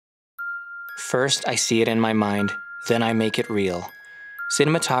First, I see it in my mind, then I make it real.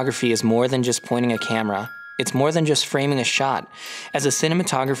 Cinematography is more than just pointing a camera. It's more than just framing a shot. As a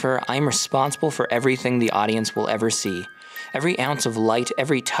cinematographer, I'm responsible for everything the audience will ever see. Every ounce of light,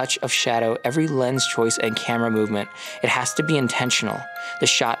 every touch of shadow, every lens choice and camera movement, it has to be intentional. The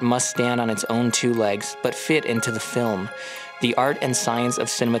shot must stand on its own two legs, but fit into the film. The art and science of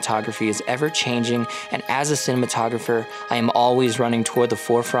cinematography is ever-changing, and as a cinematographer, I am always running toward the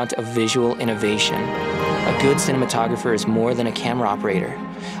forefront of visual innovation. A good cinematographer is more than a camera operator.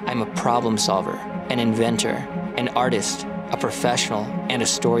 I'm a problem solver, an inventor, an artist, a professional, and a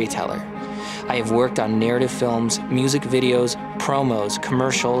storyteller. I have worked on narrative films, music videos, promos,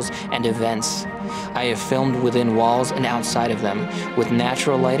 commercials, and events. I have filmed within walls and outside of them, with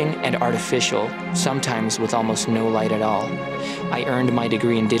natural lighting and artificial, sometimes with almost no light at all. I earned my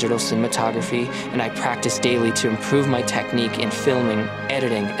degree in digital cinematography, and I practice daily to improve my technique in filming,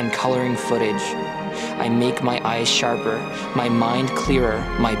 editing, and coloring footage. I make my eyes sharper, my mind clearer,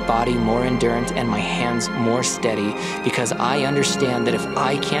 my body more endurant, and my hands more steady, because I understand that if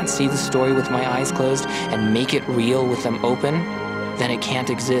I can't see the story with my eyes closed and make it real with them open, then it can't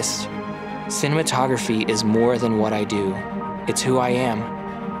exist. Cinematography is more than what I do. It's who I am.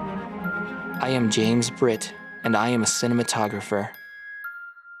 I am James Britt, and I am a cinematographer.